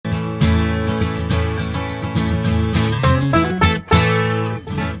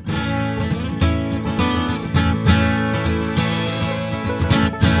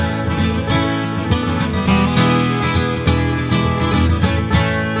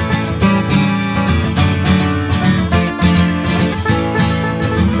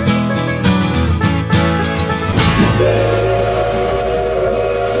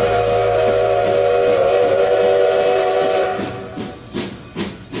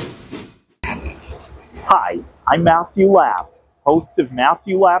Hi, I'm Matthew Lapp, host of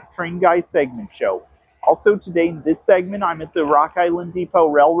Matthew Lapp Train Guy Segment Show. Also today in this segment, I'm at the Rock Island Depot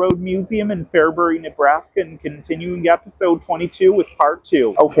Railroad Museum in Fairbury, Nebraska, and continuing episode 22 with part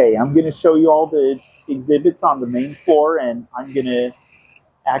 2. Okay, I'm going to show you all the exhibits on the main floor, and I'm going to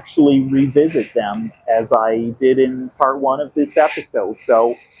actually revisit them as I did in part 1 of this episode.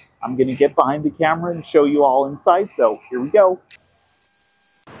 So I'm going to get behind the camera and show you all inside, so here we go.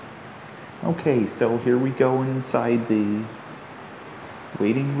 Okay, so here we go inside the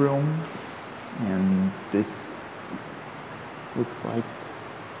waiting room, and this looks like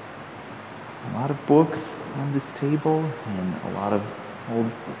a lot of books on this table and a lot of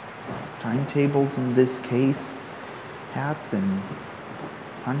old timetables in this case, hats and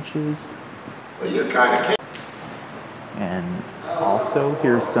punches. Well, you're kind of kidding. And also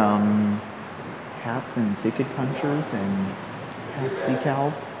here's some hats and ticket punchers and hat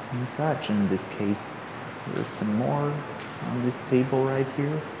decals and such. In this case, there's some more on this table right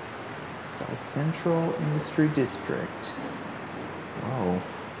here. South Central Industry District. Whoa.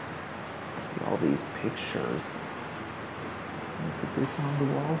 See all these pictures. Look at this on the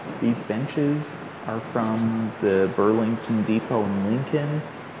wall. These benches are from the Burlington Depot in Lincoln.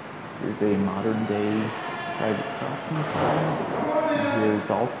 Here's a modern day private crossing sign. And here's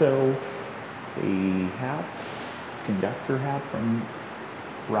also a hat, conductor hat from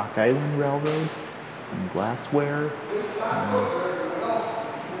Rock Island Railroad. Some glassware. Look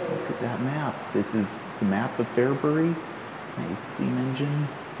at that map. This is the map of Fairbury. A steam engine.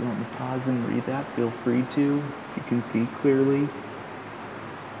 If you want to pause and read that, feel free to, if you can see clearly.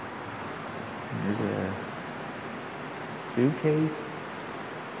 And there's a suitcase.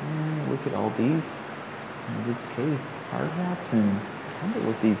 And look at all these. In this case, hard hats, and I wonder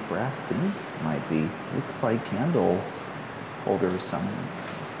what these brass things might be. Looks like candle holders, some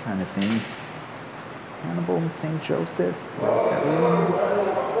kind of things. Hannibal and St. Joseph, Rock Island,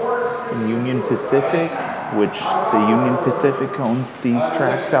 and Union Pacific, which the Union Pacific owns these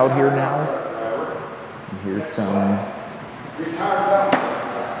tracks out here now. And here's some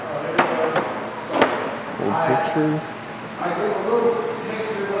old pictures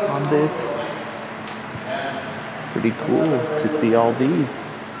on this. Pretty cool to see all these.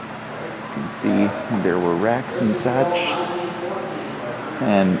 You can see there were wrecks and such.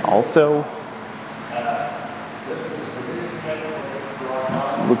 And also,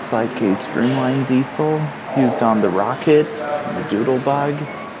 looks like a streamlined diesel used on the Rocket and the Doodlebug,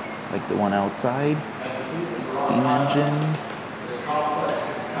 like the one outside. Steam engine.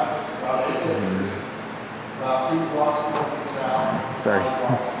 Sorry.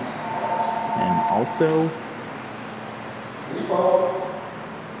 And also,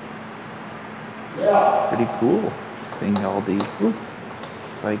 pretty cool seeing all these. Ooh,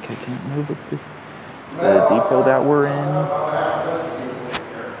 looks like I can't move with this. The depot that we're in.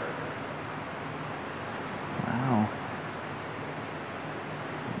 Wow.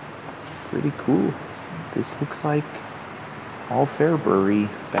 Pretty cool. This looks like all Fairbury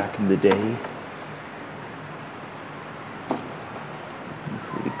back in the day.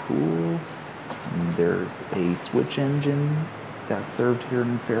 Pretty cool. And there's a switch engine that served here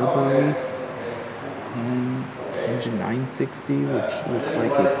in Fairbury. And engine 960, which looks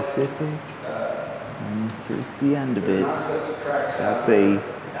like a Pacific. And here's the end of it. That's a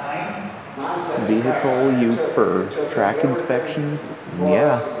vehicle used for track inspections. And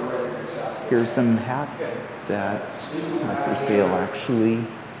yeah, here's some hats that are for sale actually.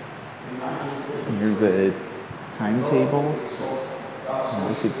 And here's a timetable. And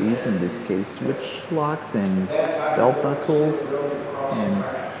look at these, in this case, switch locks and belt buckles and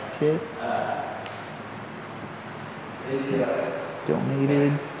kits.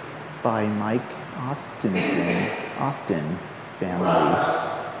 Donated by Mike Austin family.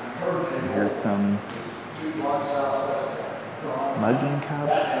 And here's some mugging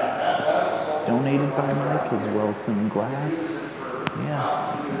cups donated by Mike, as well as some glass. Yeah,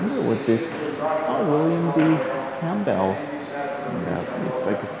 I wonder what this. Oh, William D. Campbell. And that looks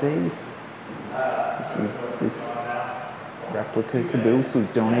like a safe. This replica caboose was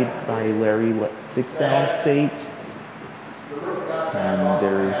donated by Larry Sixel State. And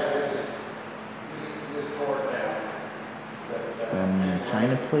there's some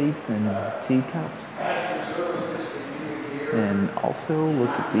china plates and teacups. And also, look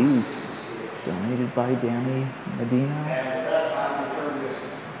at these, donated by Danny Medina.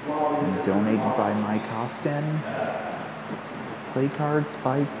 And donated by Mike Austin. Play cards,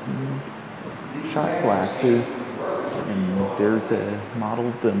 spikes, and shot glasses. And there's a model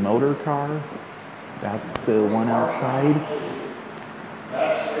of the motor car. That's the one outside.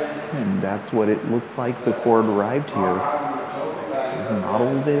 And And that's what it looked like before it arrived here. There's a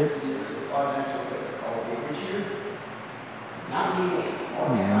model of it.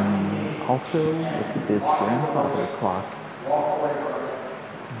 And also, look at this grandfather clock.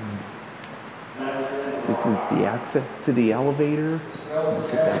 This is the access to the elevator.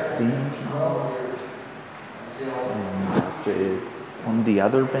 Look at that steam engine. And that's one of the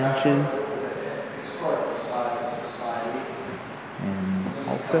other benches. And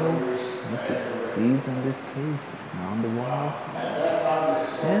also, look at these in this case on the wall.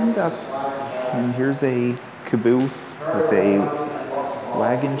 And here's a caboose with a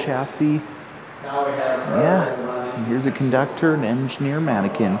wagon chassis. Yeah, and here's a conductor, an engineer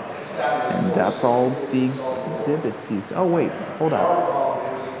mannequin. And that's all the exhibits he's... Oh, wait, hold up.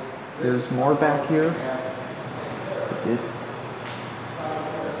 There's more back here. This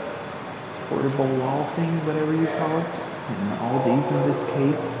portable wall thing, whatever you call it. And all these in this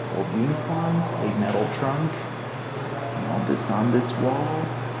case, old uniforms, a metal trunk, and all this on this wall.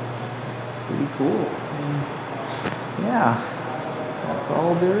 Pretty cool. And yeah, that's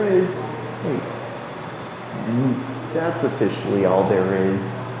all there is. Wait. And that's officially all there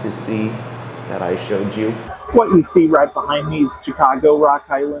is to see that I showed you. What you see right behind me is Chicago, Rock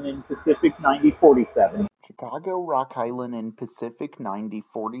Island, and Pacific 9047. Chicago, Rock Island, and Pacific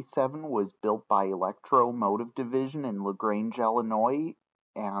 9047 was built by Electromotive Division in LaGrange, Illinois,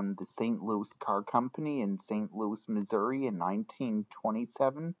 and the St. Louis Car Company in St. Louis, Missouri in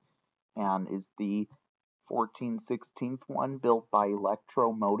 1927, and is the 14/16th one built by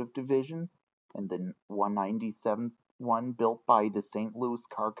Electromotive Division, and the 197th one built by the St. Louis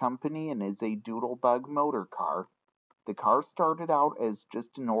Car Company, and is a Doodlebug motor car. The car started out as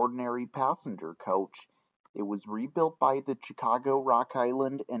just an ordinary passenger coach. It was rebuilt by the Chicago, Rock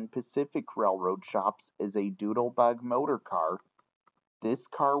Island, and Pacific Railroad shops as a Doodlebug motor car. This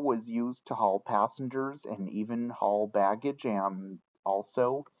car was used to haul passengers and even haul baggage, and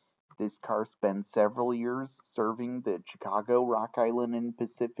also this car spent several years serving the Chicago, Rock Island, and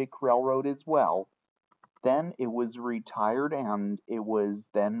Pacific Railroad as well. Then it was retired, and it was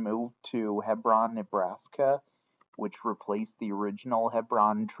then moved to Hebron, Nebraska, which replaced the original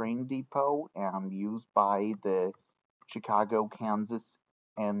Hebron train depot and used by the Chicago, Kansas,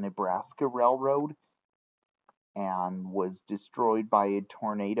 and Nebraska Railroad, and was destroyed by a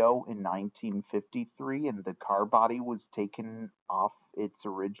tornado in 1953, and the car body was taken off its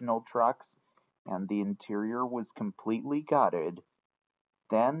original trucks, and the interior was completely gutted.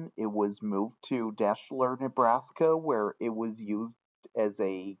 Then it was moved to Deschler, Nebraska, where it was used as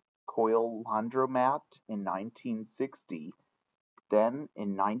a coil laundromat in 1960. Then,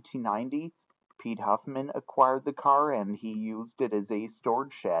 in 1990, Pete Huffman acquired the car and he used it as a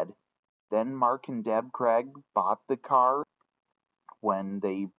storage shed. Then Mark and Deb Craig bought the car when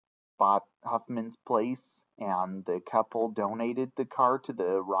they bought Huffman's place, and the couple donated the car to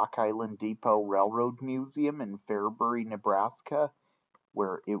the Rock Island Depot Railroad Museum in Fairbury, Nebraska,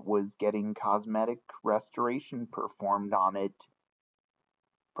 where it was getting cosmetic restoration performed on it.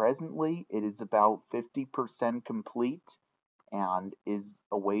 Presently, it is about 50% complete and is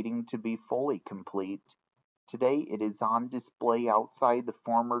awaiting to be fully complete. Today, it is on display outside the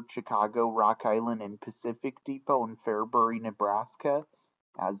former Chicago, Rock Island, and Pacific Depot in Fairbury, Nebraska,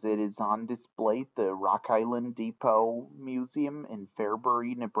 as it is on display at the Rock Island Depot Museum in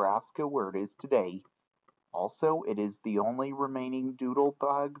Fairbury, Nebraska, where it is today. Also, it is the only remaining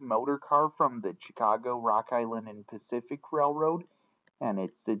Doodlebug motor car from the Chicago, Rock Island, and Pacific Railroad, and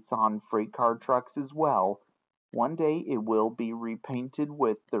it sits on freight car trucks as well. One day it will be repainted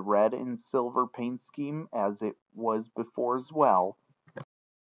with the red and silver paint scheme as it was before as well.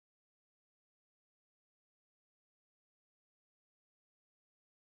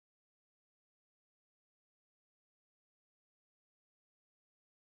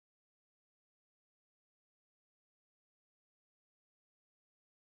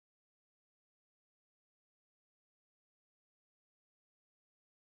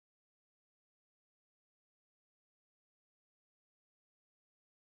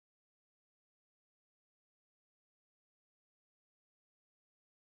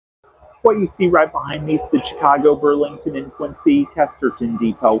 What you see right behind me is the Chicago, Burlington, and Quincy Kesterson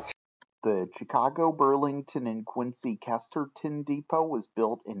Depot. The Chicago, Burlington, and Quincy Kesterson Depot was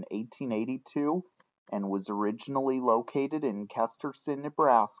built in 1882 and was originally located in Kesterson,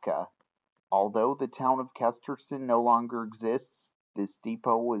 Nebraska. Although the town of Kesterson no longer exists, this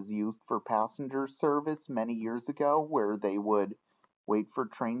depot was used for passenger service many years ago, where they would wait for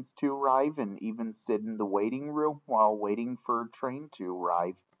trains to arrive and even sit in the waiting room while waiting for a train to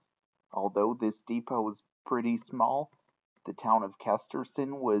arrive. Although this depot is pretty small, The town of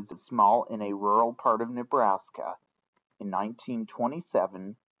Kesterson was small in a rural part of Nebraska. In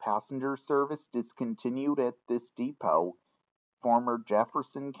 1927, passenger service discontinued at this depot. Former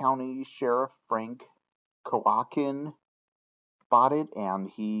Jefferson County Sheriff Frank Kowakin bought it, and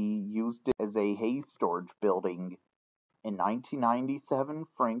he used it as a hay storage building. In 1997,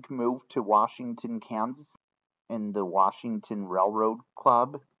 Frank moved to Washington, Kansas, and the Washington Railroad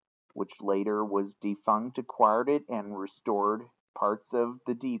Club, which later was defunct, acquired it and restored parts of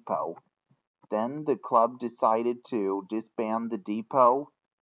the depot. Then the club decided to disband the depot.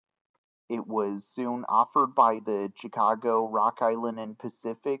 It was soon offered by the Chicago, Rock Island, and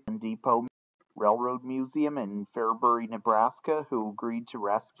Pacific Depot Railroad Museum in Fairbury, Nebraska, who agreed to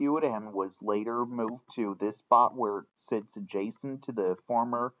rescue it and was later moved to this spot where it sits adjacent to the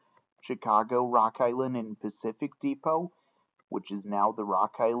former Chicago, Rock Island, and Pacific Depot, which is now the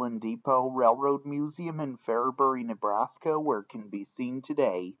Rock Island Depot Railroad Museum in Fairbury, Nebraska, where it can be seen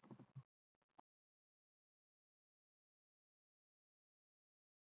today.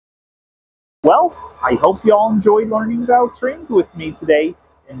 Well, I hope you all enjoyed learning about trains with me today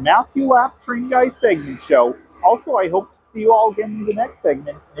in Matthew Lapp Train Guy segment show. Also, I hope to see you all again in the next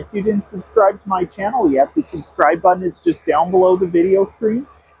segment. And if you didn't subscribe to my channel yet, the subscribe button is just down below the video screen.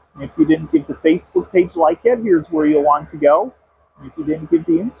 And if you didn't give the Facebook page a like yet, here's where you'll want to go. And if you didn't give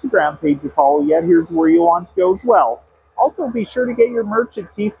the Instagram page a follow yet, here's where you'll want to go as well. Also, be sure to get your merch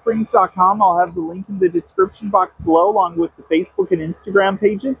at teesprings.com. I'll have the link in the description box below, along with the Facebook and Instagram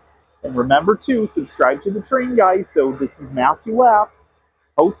pages. And remember to subscribe to the Train Guy. So this is Matthew Lapp,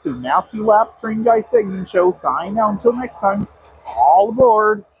 host of Matthew Lapp Train Guy segment show. Signing out until next time. All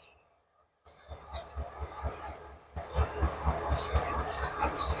aboard.